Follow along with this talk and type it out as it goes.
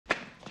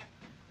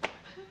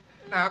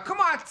now. Come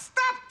on,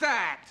 stop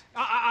that.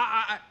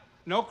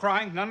 No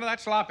crying, none of that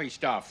sloppy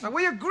stuff. Now,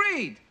 we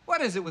agreed.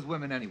 What is it with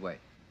women anyway?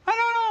 I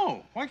don't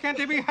know. Why can't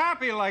they be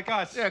happy like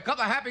us? Yeah, a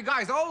couple of happy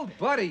guys, old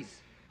buddies.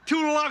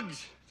 Two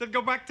lugs that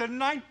go back to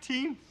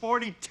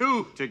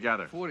 1942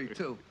 together.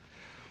 42.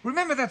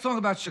 Remember that song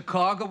about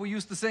Chicago we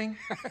used to sing?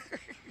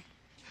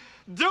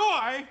 Do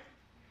I?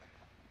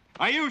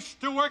 I used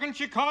to work in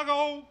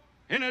Chicago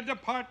in a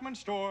department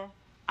store.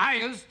 I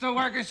used to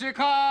work in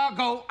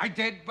Chicago. I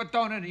did, but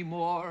don't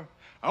anymore.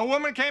 A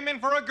woman came in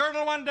for a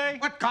girdle one day.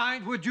 What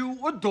kind would you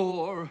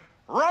adore?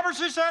 Rubber,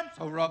 she said.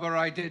 So rubber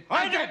I did.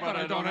 I did, but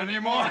I don't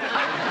anymore.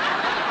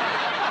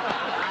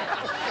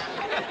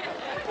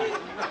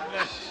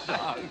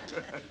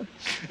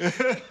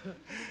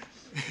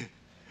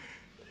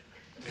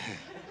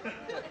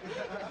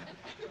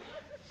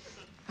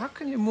 How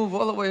can you move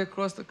all the way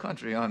across the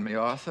country on me,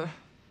 Arthur?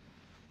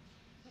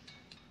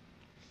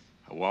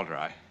 Walter,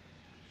 I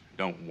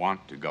don't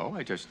want to go.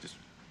 I just...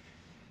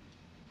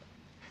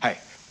 Hey,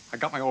 I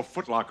got my old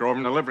footlocker over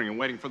in the living room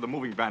waiting for the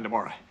moving van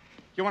tomorrow.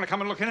 You want to come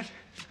and look in it?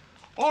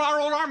 All our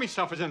old Army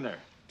stuff is in there.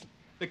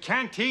 The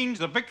canteens,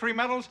 the victory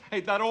medals,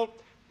 hey, that old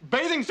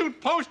bathing suit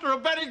poster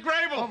of Betty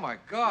Grable. Oh, my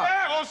God.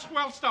 Yeah, all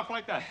swell stuff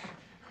like that.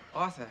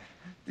 Arthur,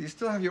 do you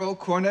still have your old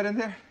cornet in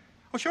there?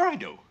 Oh, sure I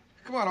do.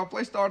 Come on, I'll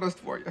play Stardust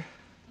for you.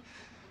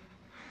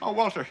 Oh,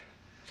 Walter,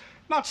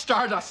 not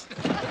Stardust.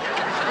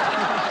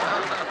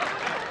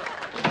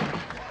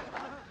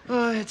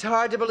 Oh, it's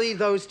hard to believe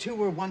those two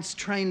were once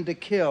trained to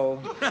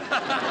kill.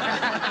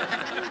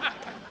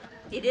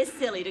 It is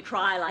silly to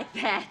cry like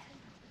that.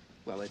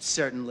 Well, it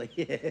certainly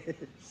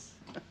is.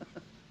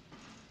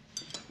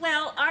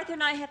 Well, Arthur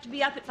and I have to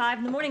be up at 5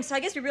 in the morning, so I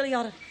guess we really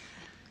ought to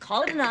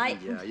call it a night.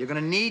 Yeah, you're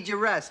gonna need your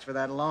rest for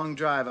that long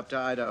drive up to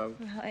Idaho.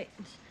 Right.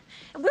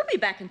 We'll be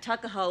back in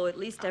Tuckahoe at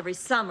least every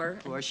summer.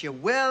 Of course you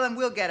will, and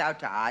we'll get out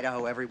to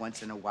Idaho every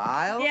once in a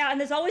while. Yeah, and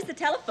there's always the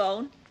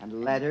telephone.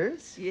 And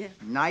letters. Yeah.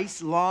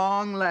 Nice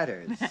long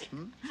letters.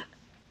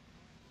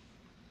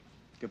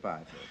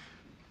 Goodbye, Phil.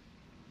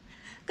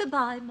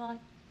 Goodbye, Maude.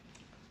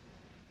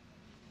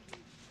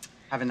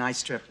 Have a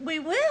nice trip. We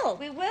will,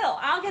 we will.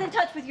 I'll get in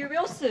touch with you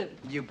real soon.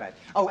 You bet.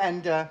 Oh,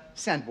 and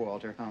send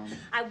Walter home.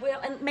 I will,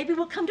 and maybe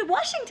we'll come to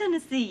Washington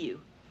to see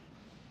you.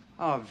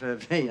 Oh,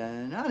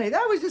 Vivian, honey,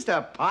 that was just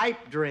a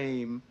pipe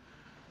dream.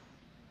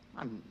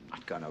 I'm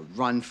not gonna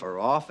run for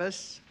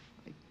office.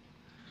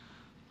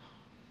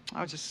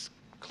 I was just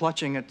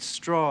clutching at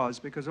straws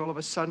because all of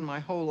a sudden my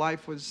whole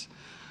life was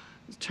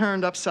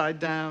turned upside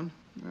down.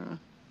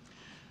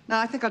 Now,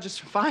 I think I'll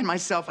just find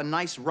myself a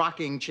nice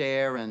rocking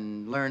chair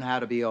and learn how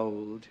to be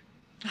old.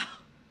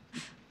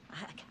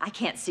 I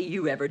can't see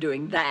you ever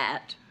doing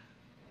that.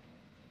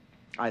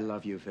 I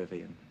love you,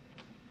 Vivian.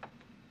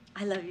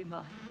 I love you,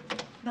 Maude.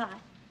 Bye.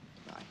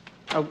 Bye.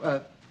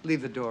 Oh,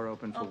 leave the door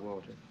open for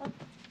Walter. Oh.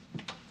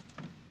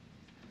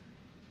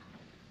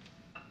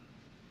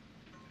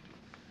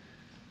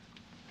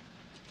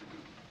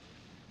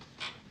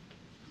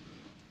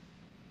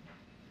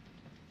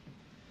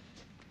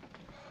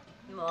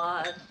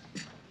 Maude.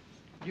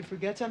 Did you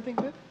forget something,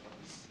 Viv?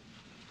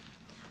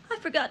 I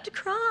forgot to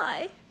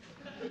cry.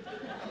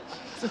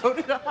 So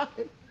did I.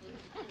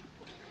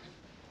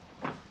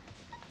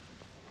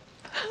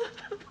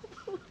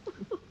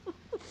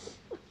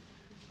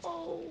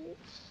 Oh.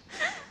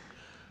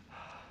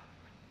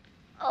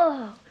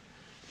 Oh.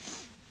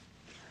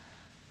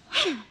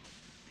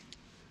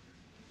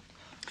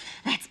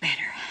 That's better.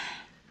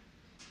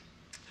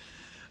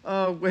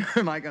 Oh, where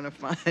am I going to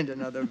find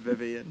another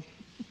Vivian?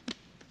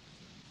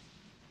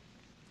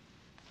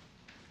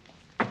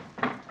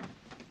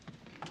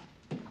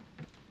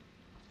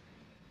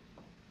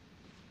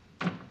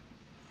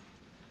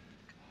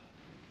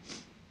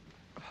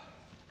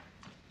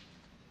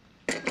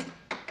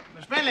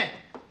 Miss Findlay.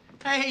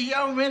 Hey,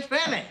 yo, Miss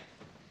Findlay.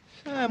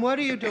 Sam, what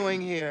are you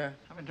doing here?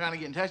 I've been trying to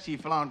get in touch with you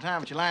for a long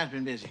time, but your line's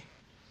been busy.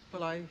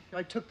 Well,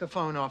 I took the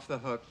phone off the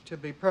hook. To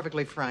be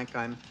perfectly frank,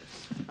 I'm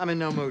in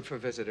no mood for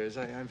visitors.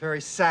 I'm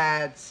very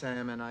sad,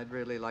 Sam, and I'd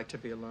really like to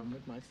be alone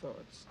with my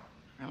thoughts.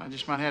 Well, I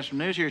just might have some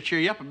news here to cheer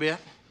you up a bit.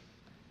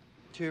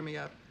 Cheer me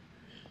up.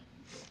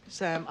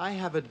 Sam, I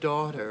have a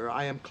daughter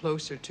I am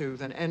closer to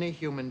than any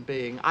human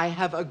being. I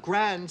have a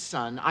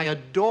grandson I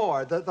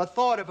adore, the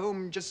thought of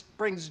whom just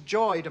brings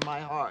joy to my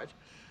heart.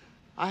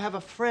 I have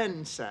a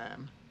friend,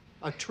 Sam,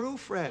 a true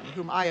friend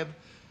whom I have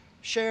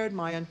shared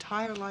my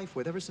entire life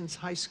with ever since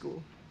high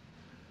school.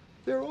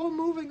 They're all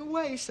moving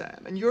away,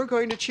 Sam, and you're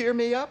going to cheer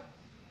me up?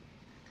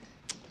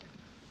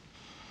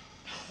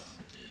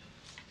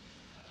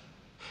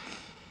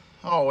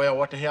 Oh, well,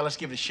 what the hell? Let's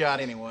give it a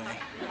shot anyway.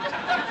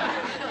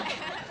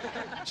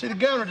 See, the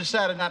governor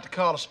decided not to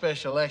call a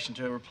special election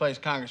to replace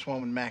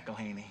Congresswoman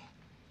McClanahan.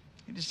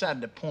 He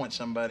decided to appoint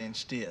somebody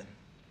instead.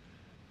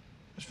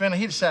 Miss Findlay,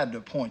 he decided to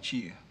appoint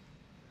you.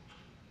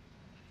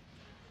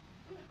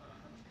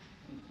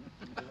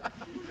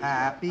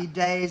 Happy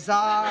days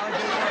are here.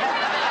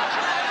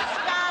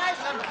 Skies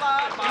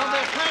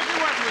above.